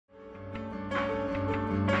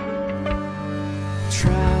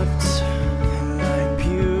trapped like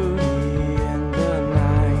beauty in the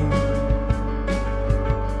night.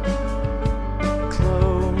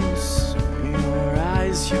 Close your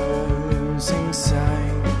eyes, you're losing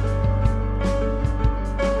sight.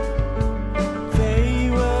 They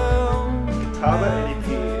will Catawba ADP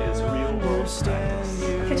is real world science.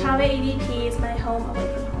 Catawba ADP is my home away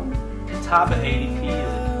from home. Catawba ADP is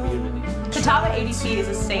a community. Catawba ADP is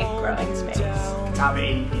a safe, growing space. Catawba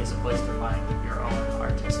ADP is a place to find your own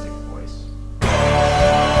artistic voice.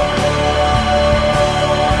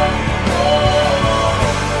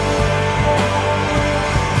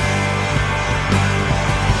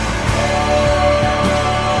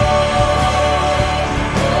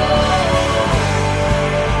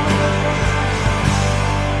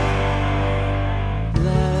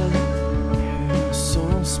 let your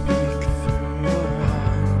soul speak through your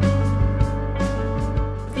heart.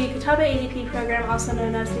 The Catawba ADP program, also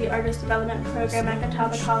known as the Artist Development Program at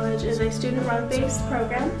Catawba College, is a student-run based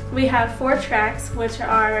program. We have 4 tracks, which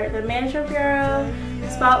are the Management Bureau,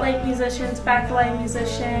 Spotlight Musicians, Backlight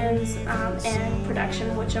Musicians, and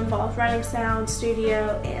Production, which involves writing sound,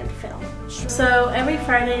 studio, and film. So every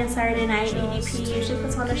Friday and Saturday night, ADP usually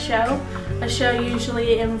puts on a show. A show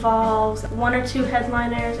usually involves 1 or 2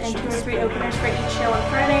 headliners and 2 or 3 openers for each show on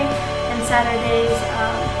Friday, and Saturdays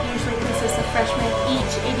usually consist of freshmen.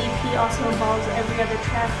 Each ADP also involves every other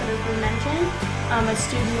track that has been mentioned. A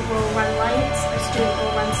student will run lights, a student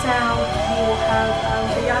will run sound. We will have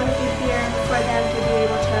videography here for them to be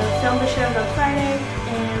able to film the shows on Friday,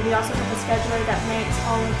 and we also have a scheduler that makes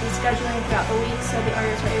all of the scheduling throughout the week so the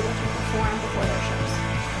artists are able to perform before their shows.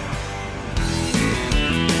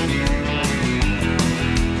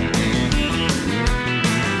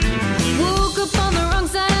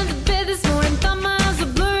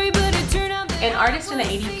 An artist in the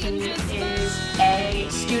ADP is a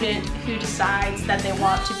student who decides that they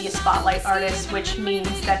want to be a spotlight artist, which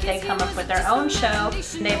means that they come up with their own show,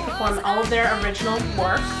 they perform all of their original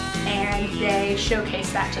work, and they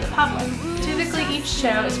showcase that to the public. Typically each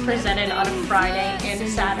show is presented on a Friday and a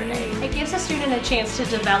Saturday. It gives a student a chance to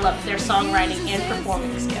develop their songwriting and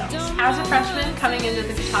performing skills. As a freshman coming into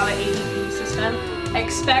the Catawba ADP system,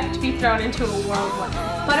 expect to be thrown into a whirlwind,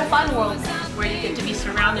 but a fun whirlwind where you get to be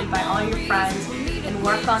surrounded by all your friends and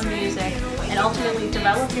work on music and ultimately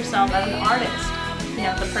develop yourself as an artist, you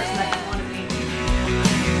know, the person that you want to be.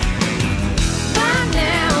 By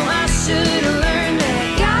now I should have learned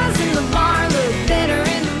that guys in the bar look better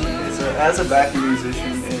in the mood. So as a backing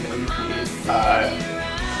musician in ADP, I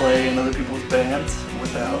play in other people's bands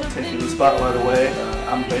without taking the spotlight away.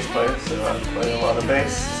 I'm a bass player, so I play a lot of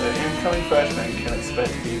bass. So incoming freshmen can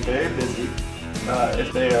expect to be very busy.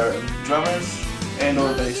 If they are drummers and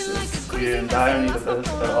or bassists, we are in dire need of those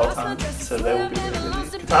at all times, so they will be very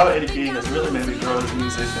busy. Catawba ADP has really made me grow as a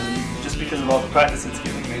musician just because of all the practice it's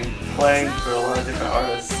given me. Playing for a lot of different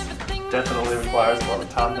artists definitely requires a lot of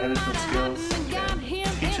time management skills and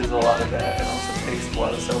teaches a lot of that, and also takes a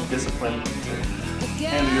lot of self-discipline to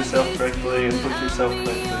handle yourself correctly and put yourself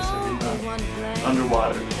correctly so you're not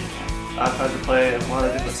underwater. I've had to play a lot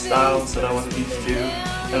of different styles that I wasn't used to,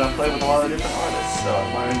 and I play with a lot of different artists, so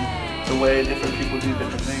I've learned the way different people do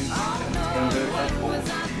different things, and it's been very helpful in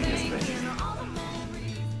this space.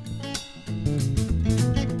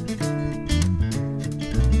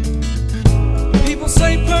 People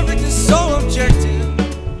say perfect is so objective.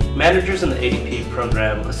 Managers in the ADP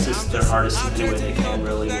program assist their artists in any way they can,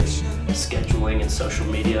 really, with scheduling and social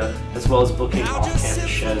media, as well as booking off-campus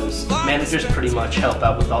shows. Managers pretty much help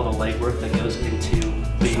out with all the legwork that goes into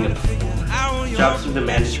being a performer. Jobs through the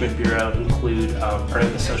Management Bureau include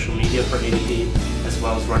running the social media for ADP, as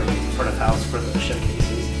well as running front of house for the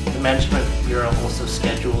showcases. The Management Bureau also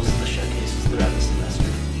schedules the showcases throughout the semester.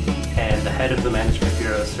 And the head of the Management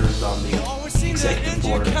Bureau serves on the executive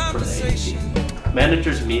board for the ADP.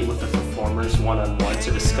 Managers meet with the performers one-on-one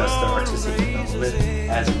to discuss their artistic development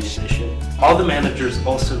as a musician. All the managers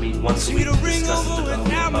also meet once a week to discuss the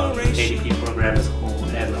development of the ADP program as a whole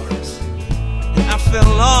and the artists. I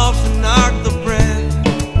fell off and knocked the breath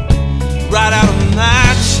right out of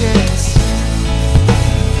my chest.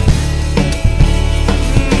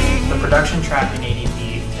 The production track in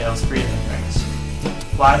ADP entails 3 different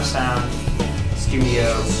things: live sound,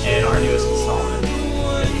 studio, and our newest installment,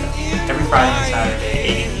 video. Every Friday and Saturday,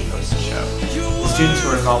 ADP hosts a show. The students who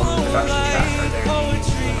are involved in the production track are there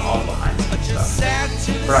doing all the behind-the-scenes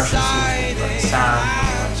stuff. Production students will run sound,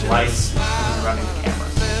 running lights, and running the cameras.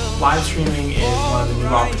 Live streaming is one of the new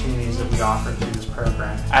opportunities that we offer through this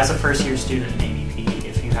program. As a first-year student in ADP,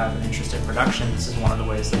 if you have an interest in production, this is one of the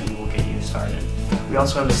ways that we will get you started. We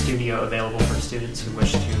also have a studio available for students who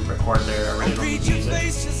wish to record their original music.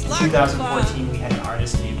 In 2014, we had an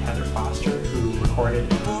artist named Heather Foster who recorded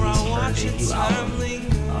and released her debut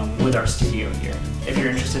album with our studio here. If you're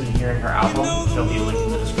interested in hearing her album, there'll be a link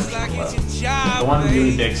in the description below. The one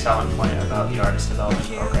really big selling point about the Artist Development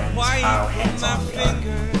Program is how hands-on we are.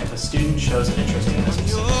 If a student shows an interest in a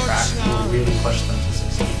specific track, we will really push them to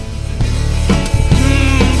succeed.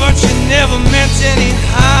 But you never meant any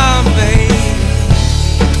harm, babe.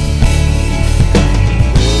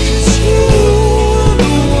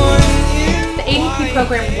 The ADP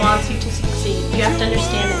program wants you to succeed. You have to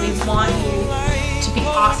understand that we want you to be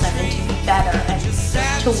awesome and to be better and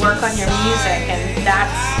to work on your music, and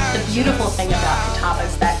that's the beautiful thing about Catawba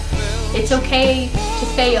is that it's okay to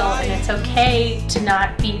fail and it's okay to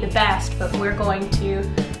not be the best, but we're going to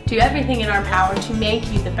do everything in our power to make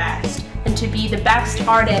you the best and to be the best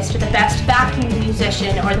artist or the best backing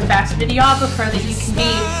musician or the best videographer that you can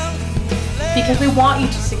be, because we want you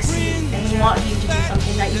to succeed and we want you to do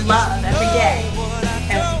something that you love every day.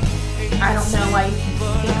 And I don't know why you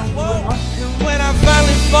would want to. When I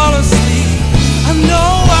finally fall asleep